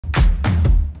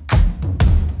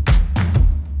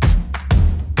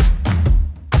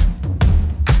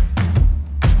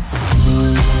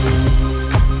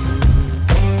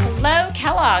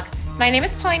My name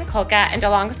is Pauline Kulka, and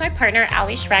along with my partner,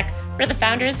 Aly Schreck, we're the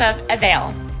founders of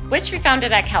Aveil, which we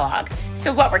founded at Kellogg.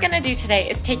 So what we're gonna do today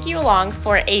is take you along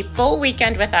for a full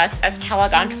weekend with us as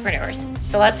Kellogg entrepreneurs.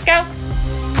 So let's go.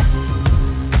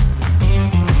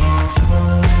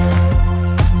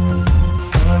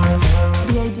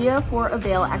 The idea for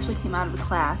Aveil actually came out of a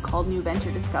class called New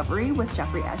Venture Discovery with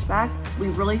Eschbach. We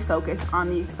really focus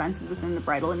on the expenses within the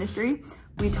bridal industry.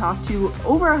 We talked to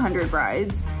over 100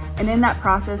 brides, and in that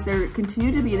process, there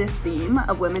continued to be this theme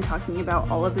of women talking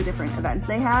about all of the different events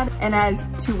they had. And as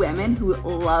two women who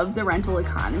love the rental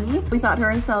economy, we thought to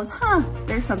ourselves,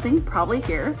 there's something probably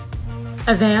here.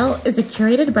 Aveil is a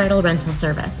curated bridal rental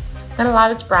service that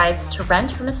allows brides to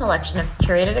rent from a selection of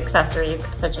curated accessories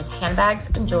such as handbags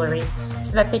and jewelry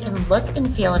so that they can look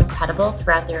and feel incredible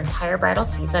throughout their entire bridal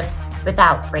season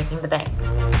without breaking the bank.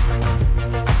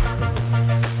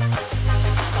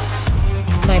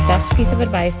 My best piece of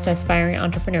advice to aspiring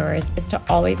entrepreneurs is to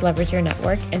always leverage your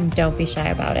network and don't be shy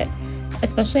about it.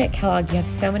 Especially at Kellogg, you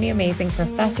have so many amazing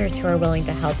professors who are willing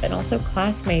to help, and also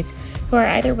classmates who are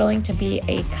either willing to be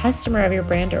a customer of your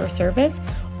brand or service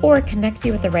or connect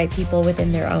you with the right people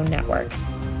within their own networks.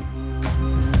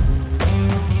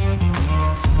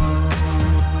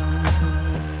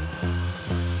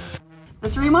 The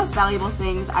three most valuable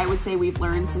things I would say we've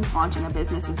learned since launching a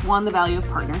business is one, the value of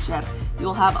partnership.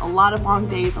 You'll have a lot of long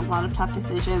days, a lot of tough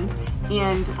decisions,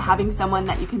 and having someone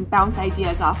that you can bounce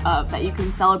ideas off of, that you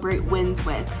can celebrate wins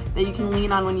with, that you can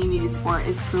lean on when you need support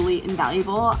is truly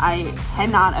invaluable. I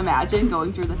cannot imagine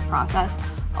going through this process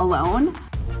alone.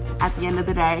 At the end of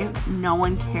the day, no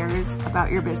one cares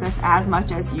about your business as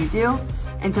much as you do.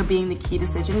 And so being the key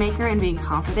decision maker and being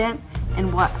confident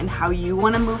in what and how you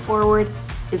want to move forward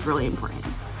is really important.